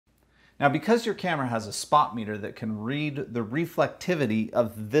Now, because your camera has a spot meter that can read the reflectivity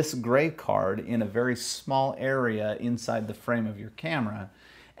of this gray card in a very small area inside the frame of your camera,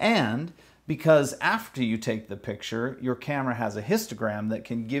 and because after you take the picture, your camera has a histogram that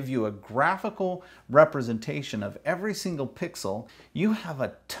can give you a graphical representation of every single pixel, you have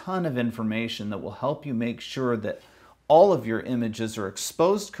a ton of information that will help you make sure that all of your images are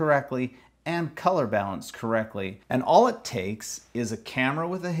exposed correctly and color balanced correctly. And all it takes is a camera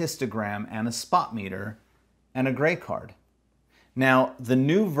with a histogram and a spot meter and a gray card. Now, the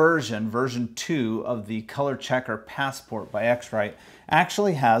new version 2 of the Color Checker Passport by X-Rite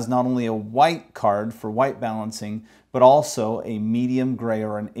actually has not only a white card for white balancing, but also a medium gray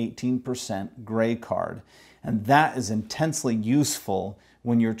or an 18% gray card. And that is intensely useful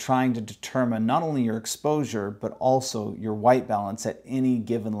when you're trying to determine not only your exposure, but also your white balance at any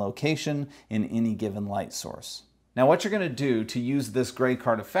given location in any given light source. Now, what you're going to do to use this gray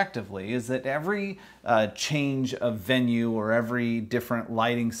card effectively is that every change of venue or every different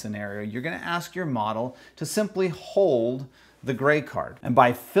lighting scenario, you're going to ask your model to simply hold the gray card. And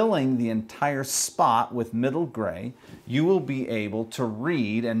by filling the entire spot with middle gray, you will be able to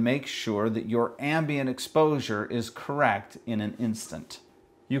read and make sure that your ambient exposure is correct in an instant.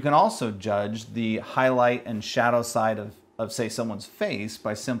 You can also judge the highlight and shadow side of say, someone's face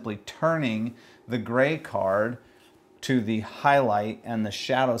by simply turning the gray card to the highlight and the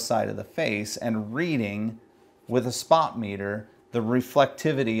shadow side of the face and reading with a spot meter the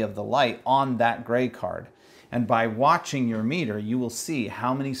reflectivity of the light on that gray card. And by watching your meter, you will see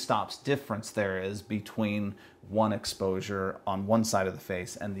how many stops difference there is between one exposure on one side of the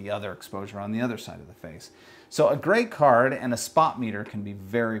face and the other exposure on the other side of the face. So a gray card and a spot meter can be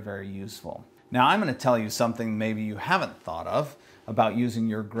very, very useful. Now, I'm going to tell you something maybe you haven't thought of about using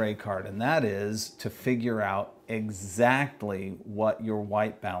your gray card, and that is to figure out exactly what your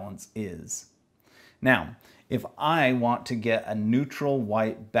white balance is. Now, if I want to get a neutral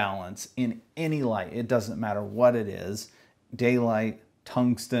white balance in any light, it doesn't matter what it is, daylight,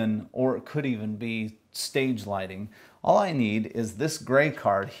 tungsten, or it could even be stage lighting, all I need is this gray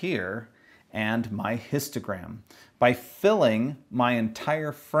card here and my histogram. By filling my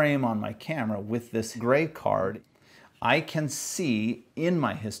entire frame on my camera with this gray card, I can see in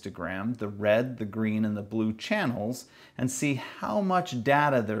my histogram the red, the green, and the blue channels and see how much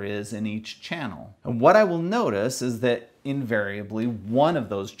data there is in each channel. And what I will notice is that invariably one of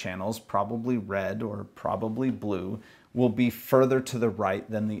those channels, probably red or probably blue, will be further to the right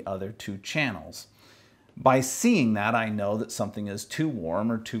than the other two channels. By seeing that, I know that something is too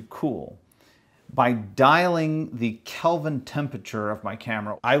warm or too cool. By dialing the Kelvin temperature of my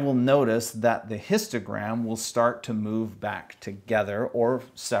camera, I will notice that the histogram will start to move back together or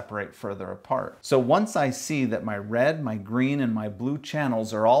separate further apart. So once I see that my red, my green, and my blue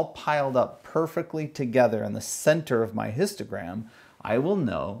channels are all piled up perfectly together in the center of my histogram, I will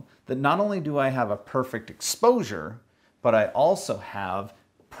know that not only do I have a perfect exposure, but I also have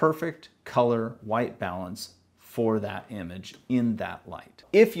perfect color white balance for that image in that light.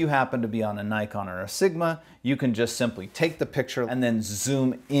 If you happen to be on a Nikon or a Sigma, you can just simply take the picture and then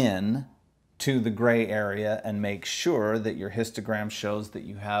zoom in to the gray area and make sure that your histogram shows that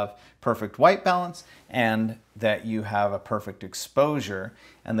you have perfect white balance and that you have a perfect exposure.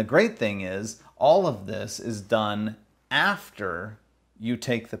 And the great thing is, all of this is done after you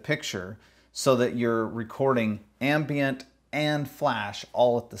take the picture so that you're recording ambient and flash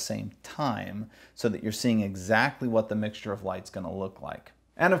all at the same time so that you're seeing exactly what the mixture of light's going to look like.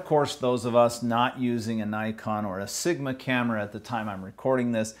 And of course, those of us not using a Nikon or a Sigma camera at the time I'm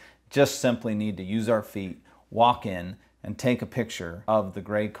recording this just simply need to use our feet, walk in, and take a picture of the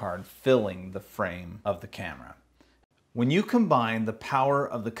gray card filling the frame of the camera. When you combine the power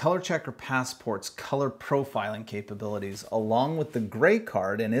of the Color Checker Passport's color profiling capabilities along with the gray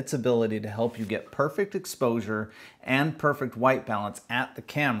card and its ability to help you get perfect exposure and perfect white balance at the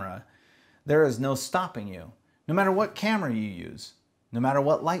camera, there is no stopping you. No matter what camera you use, no matter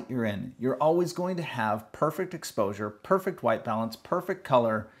what light you're in, you're always going to have perfect exposure, perfect white balance, perfect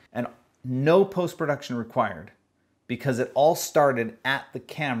color, and no post-production required because it all started at the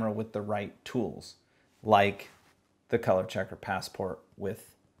camera with the right tools, like the Color Checker Passport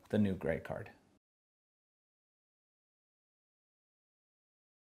with the new gray card.